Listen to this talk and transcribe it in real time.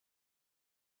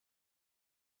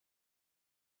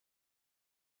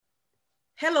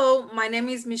Hello, my name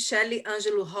is Michelle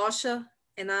Angelo-Rocha,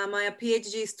 and I'm a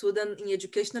PhD student in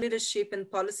Educational Leadership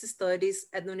and Policy Studies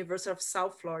at the University of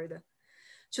South Florida.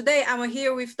 Today, I'm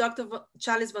here with Dr.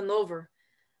 Charles Vanover.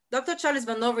 Dr. Charles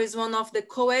Vanover is one of the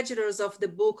co-editors of the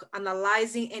book,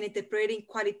 Analyzing and Interpreting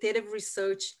Qualitative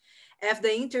Research, after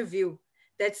the interview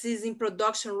that is in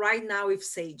production right now with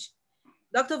SAGE.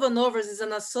 Dr. Vanover is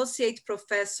an associate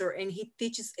professor and he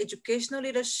teaches educational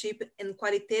leadership and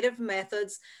qualitative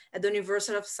methods at the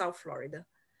University of South Florida.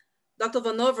 Dr.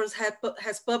 Vanover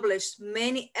has published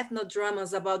many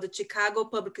ethnodramas about the Chicago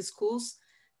public schools,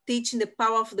 teaching the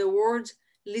power of the word,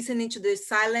 listening to the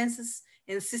silences,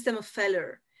 and system of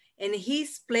failure. And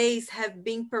his plays have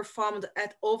been performed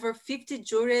at over 50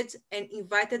 juried and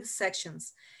invited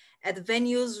sections at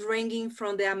venues ranging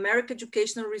from the American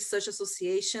Educational Research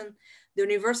Association, the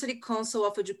University Council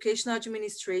of Educational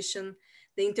Administration,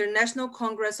 the International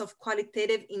Congress of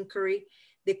Qualitative Inquiry,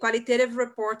 the Qualitative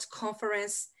Report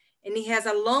Conference, and he has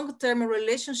a long-term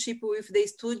relationship with the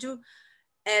studio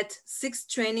at Sixth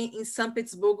Training in St.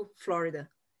 Petersburg, Florida.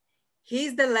 He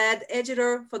is the lead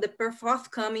editor for the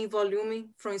forthcoming volume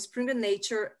from Springer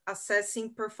Nature,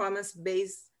 Assessing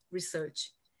Performance-Based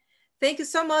Research. Thank you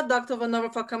so much, Dr.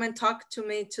 Vanover, for coming and talk to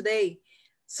me today.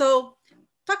 So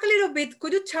talk a little bit,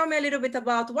 could you tell me a little bit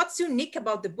about what's unique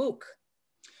about the book?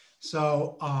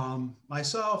 So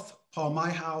myself, Paul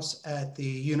Mihas at the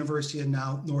University of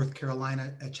North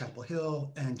Carolina at Chapel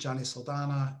Hill and Johnny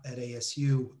Saldaña at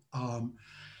ASU,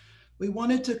 we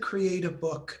wanted to create a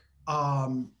book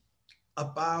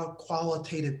about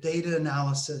qualitative data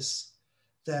analysis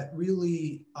that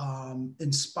really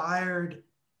inspired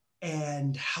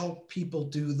and help people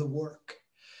do the work.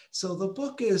 So the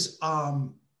book is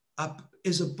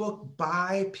a book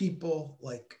by people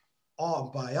like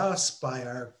by us, by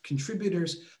our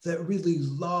contributors that really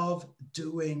love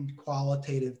doing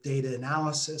qualitative data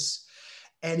analysis.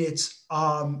 And it's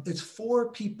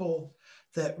for people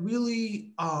that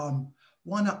really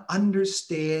want to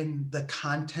understand the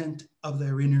content of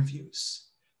their interviews,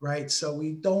 right? So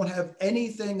we don't have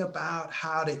anything about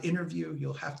how to interview.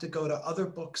 You'll have to go to other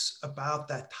books about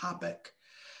that topic.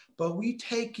 But we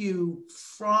take you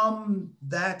from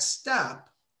that step.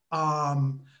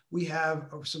 We have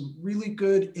some really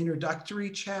good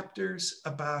introductory chapters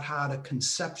about how to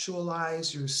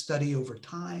conceptualize your study over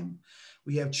time.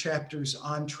 We have chapters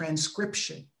on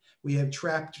transcription. We have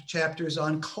chapters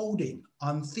on coding,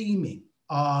 on theming,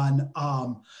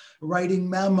 on writing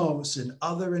memos and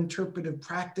other interpretive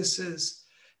practices.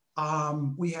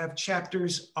 We have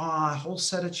chapters, a whole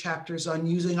set of chapters on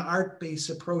using art-based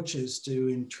approaches to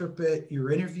interpret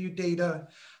your interview data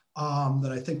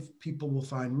that I think people will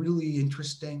find really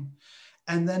interesting.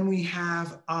 And then we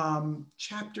have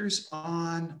chapters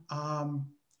on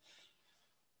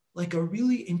like a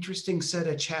really interesting set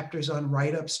of chapters on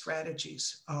write-up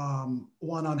strategies.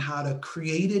 One on how to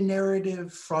create a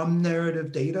narrative from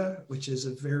narrative data, which is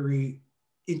a very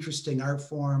interesting art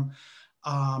form.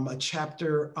 A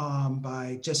chapter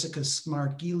by Jessica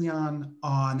Smart-Gillian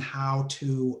on how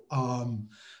to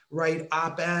write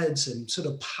op-eds and sort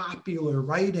of popular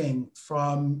writing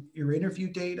from your interview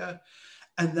data.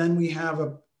 And then we have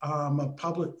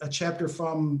a chapter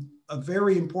from a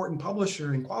very important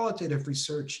publisher in qualitative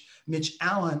research, Mitch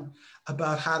Allen,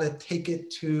 about how to take it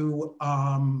to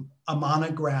a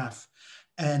monograph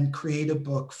and create a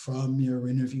book from your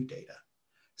interview data.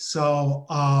 So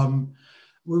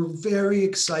we're very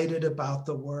excited about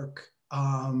the work.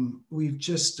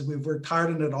 We've worked hard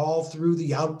on it all through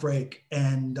the outbreak,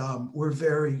 and we're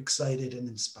very excited and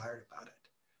inspired about it.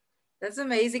 That's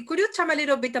amazing. Could you tell me a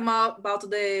little bit about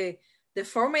the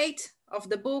format of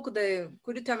the book?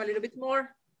 Could you tell me a little bit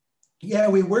more? Yeah,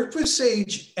 we worked with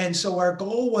SAGE, and so our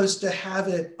goal was to have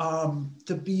it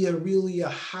to be really a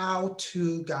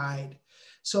how-to guide.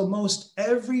 So most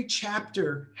every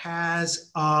chapter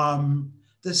has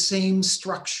the same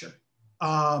structure.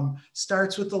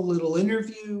 Starts with a little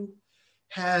interview,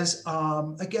 has,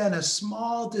 again, a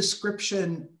small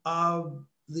description of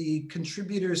the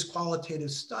contributor's qualitative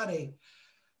study,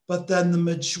 but then the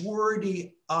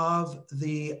majority of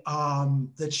the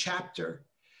chapter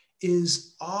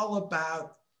is all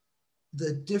about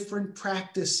the different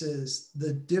practices,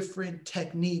 the different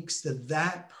techniques that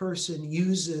that person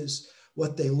uses,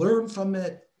 what they learn from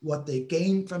it, what they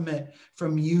gain from it,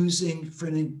 from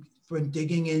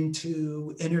digging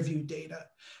into interview data.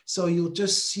 So you'll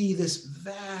just see this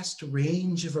vast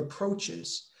range of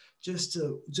approaches, just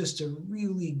a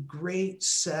really great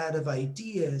set of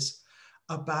ideas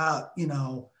about,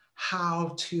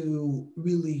 how to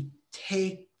really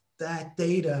take that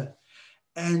data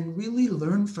and really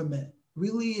learn from it,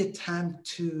 really attempt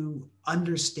to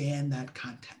understand that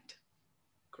content.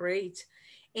 Great.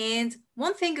 And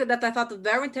one thing that I thought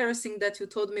very interesting that you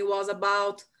told me was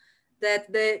about that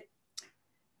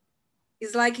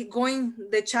it's like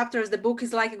the book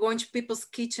is like going to people's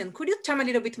kitchen. Could you tell me a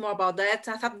little bit more about that?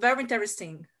 I thought very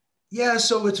interesting. Yeah,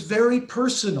 so it's very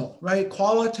personal, right?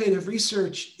 Qualitative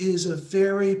research is a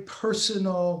very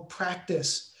personal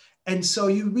practice. And so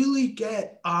you really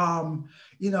get,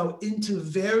 into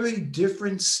very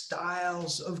different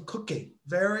styles of cooking,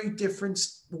 very different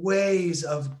ways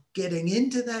of getting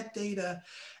into that data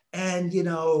and,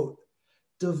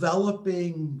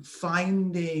 developing,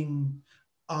 finding,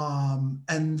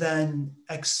 and then,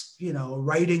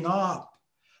 writing up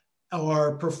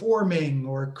or performing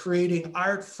or creating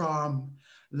art from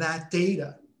that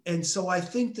data. And so I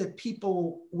think that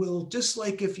people will, just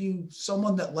like if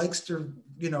someone that likes to,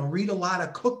 read a lot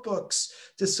of cookbooks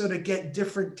to sort of get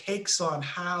different takes on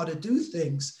how to do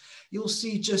things, you'll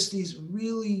see just these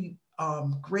really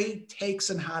great takes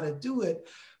on how to do it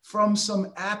from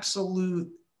some absolute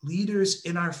leaders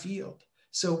in our field.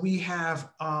 So we have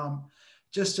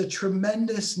just a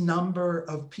tremendous number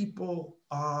of people,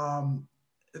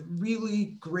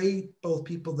 really great, both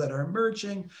people that are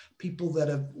emerging, people that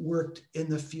have worked in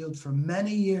the field for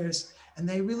many years, and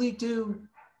they really do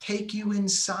take you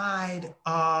inside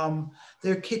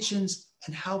their kitchens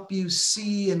and help you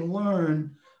see and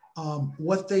learn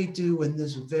what they do in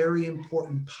this very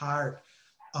important part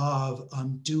of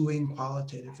doing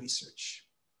qualitative research.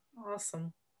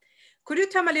 Awesome. Could you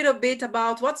tell me a little bit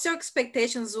about what's your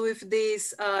expectations with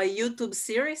this YouTube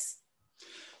series?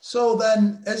 So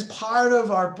then, as part of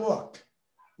our book,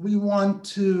 we want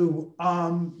to,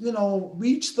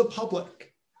 reach the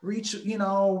public,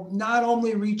 not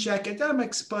only reach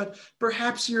academics, but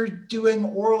perhaps you're doing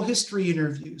oral history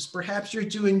interviews, perhaps you're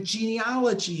doing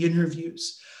genealogy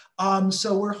interviews.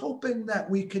 So we're hoping that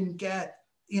we can get,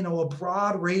 a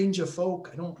broad range of folk.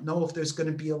 I don't know if there's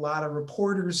going to be a lot of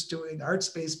reporters doing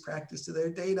arts-based practice to their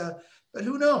data, but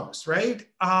who knows, right?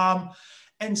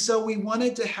 And so we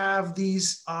wanted to have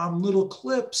these little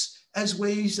clips as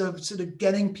ways of sort of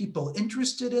getting people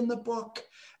interested in the book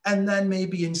and then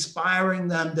maybe inspiring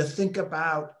them to think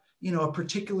about, a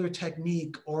particular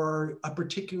technique or a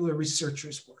particular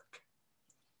researcher's work.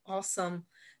 Awesome.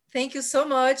 Thank you so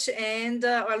much. And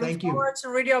I look forward to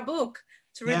read your book.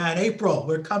 Yeah, in April.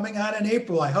 We're coming out in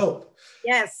April, I hope.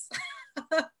 Yes.